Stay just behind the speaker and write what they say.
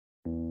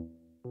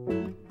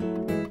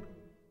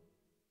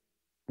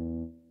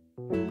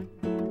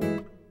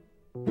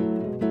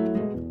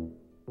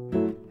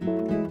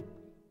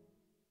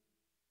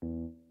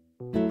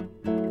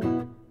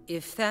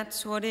If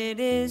that's what it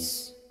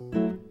is,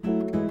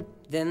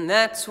 then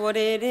that's what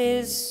it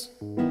is.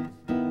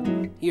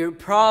 You're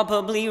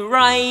probably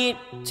right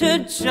to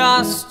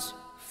just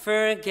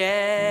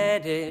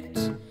forget it.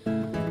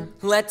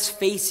 Let's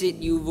face it,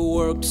 you've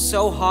worked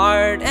so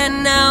hard,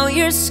 and now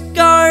you're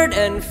scarred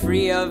and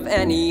free of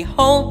any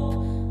hope.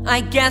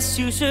 I guess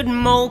you should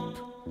mope.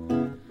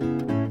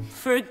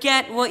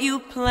 Forget what you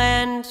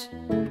planned.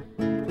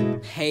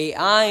 Hey,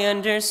 I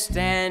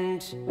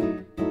understand.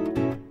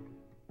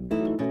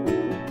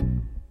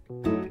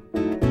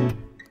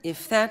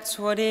 If that's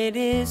what it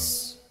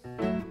is,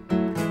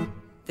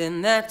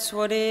 then that's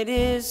what it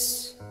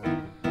is.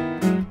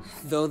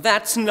 Though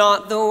that's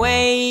not the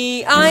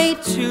way I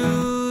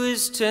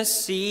choose to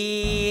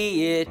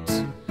see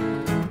it.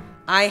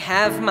 I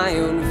have my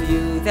own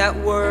view that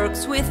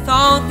works with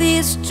all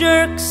these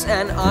jerks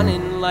and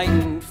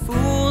unenlightened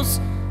fools.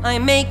 I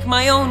make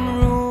my own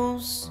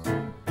rules.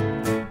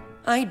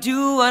 I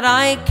do what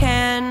I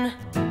can.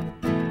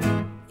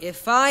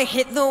 If I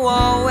hit the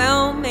wall,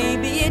 well,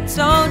 maybe it's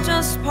all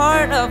just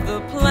part of the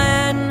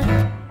plan.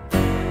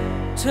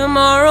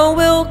 Tomorrow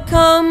will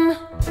come,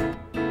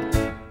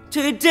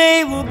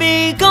 today will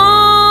be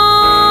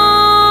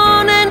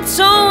gone. And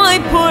so I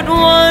put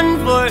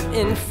one foot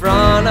in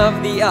front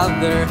of the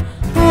other,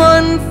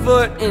 one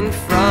foot in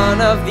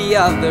front of the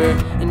other,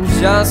 and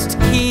just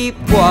keep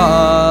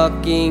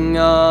walking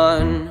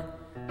on.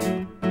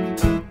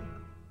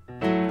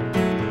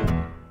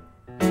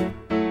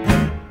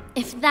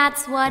 If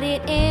that's what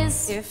it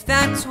is, if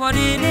that's what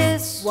it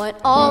is, what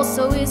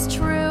also is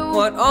true,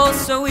 what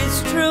also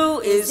is true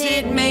is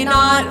it may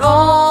not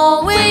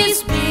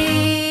always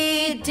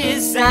be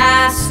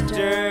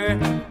disaster.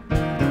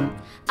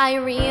 I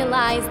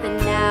realize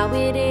that now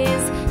it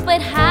is,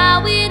 but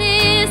how it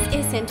is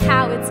isn't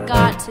how it's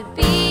got to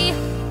be.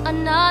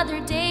 Another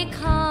day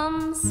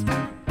comes,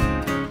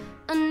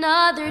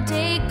 another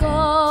day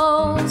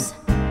goes.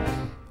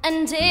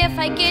 And if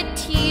I get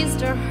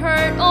teased or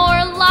hurt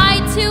or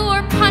lied to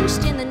or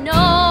punched in the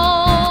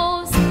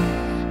nose,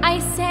 I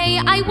say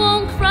I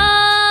won't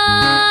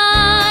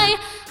cry.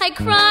 I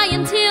cry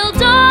until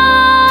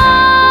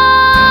dawn.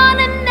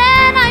 And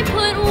then I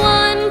put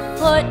one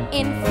foot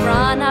in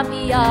front of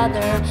the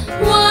other,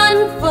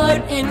 one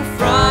foot in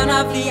front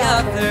of the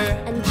other,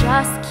 and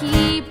just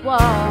keep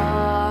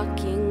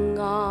walking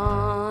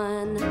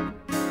on.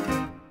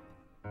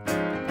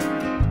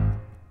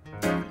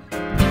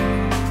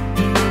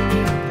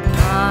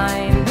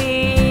 I'm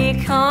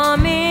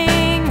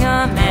becoming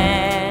a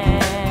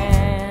man.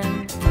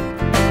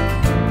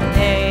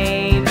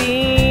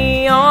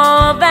 Maybe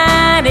all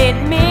that it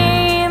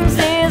means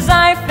is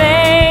I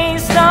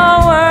face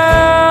the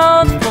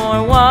world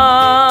for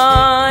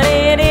what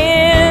it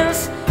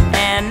is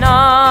and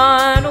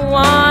not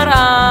what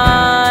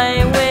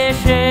I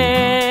wish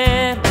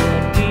it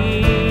would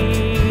be.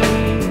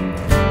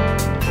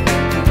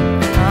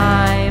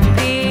 I'm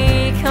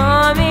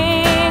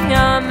becoming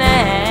a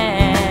man,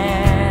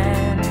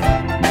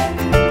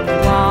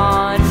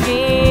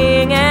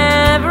 watching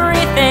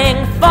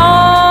everything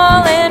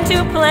fall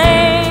into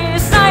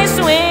place. I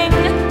swing,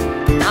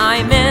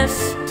 I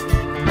miss,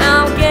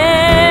 I'll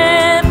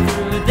get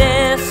through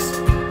this,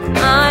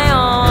 I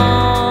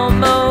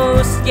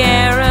almost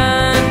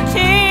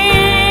guarantee.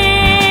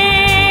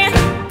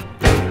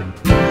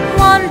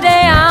 One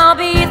day I'll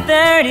be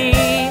 30,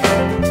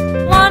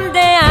 one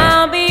day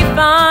I'll be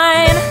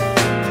fine,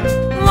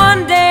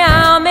 one day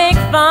I'll make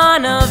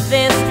fun of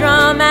this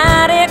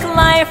dramatic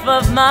life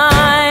of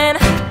mine.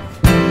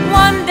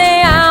 One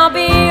day I'll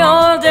be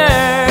older,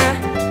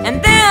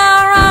 and then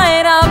I'll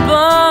write a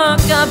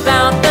book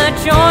about the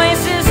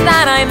choices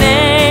that I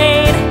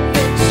made,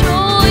 The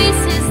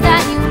choices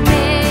that you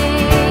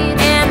made,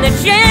 and the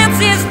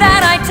chances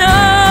that I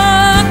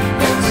took.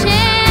 the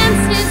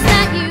chances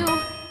that you.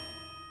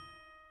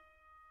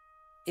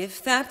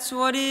 If that's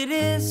what it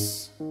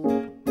is,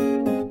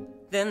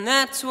 then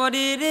that's what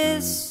it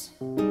is.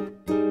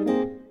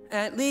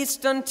 At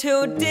least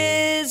until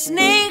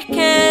Disney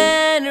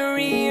can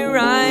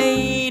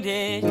rewrite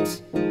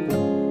it.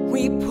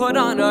 We put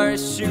on our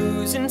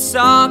shoes and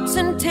socks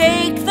and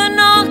take the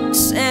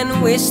knocks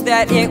and wish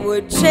that it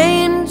would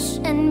change.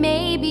 And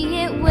maybe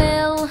it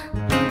will.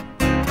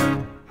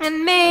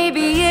 And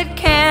maybe it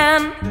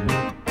can.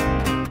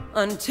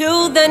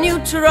 Until then you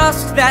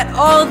trust that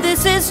all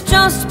this is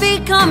just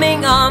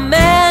becoming a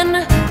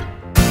man.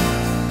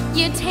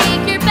 You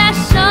take your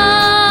best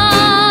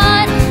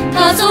shot,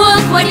 'cause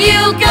look what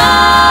you got.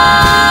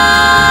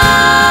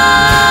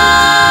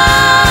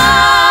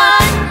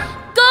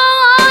 Go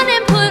on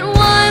and put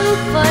one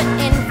foot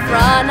in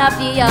front of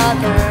the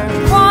other,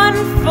 One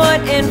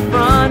foot in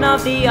front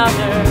of the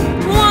other,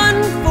 one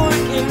foot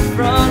in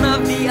front of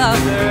the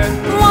other,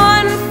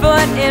 one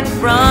foot in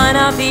front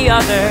of the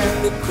other.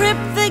 The Crip,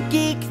 the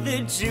Geek, the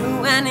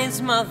Jew, and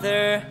his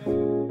mother.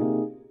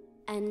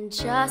 and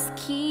just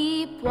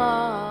keep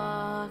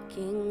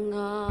walking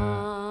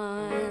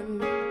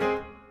on.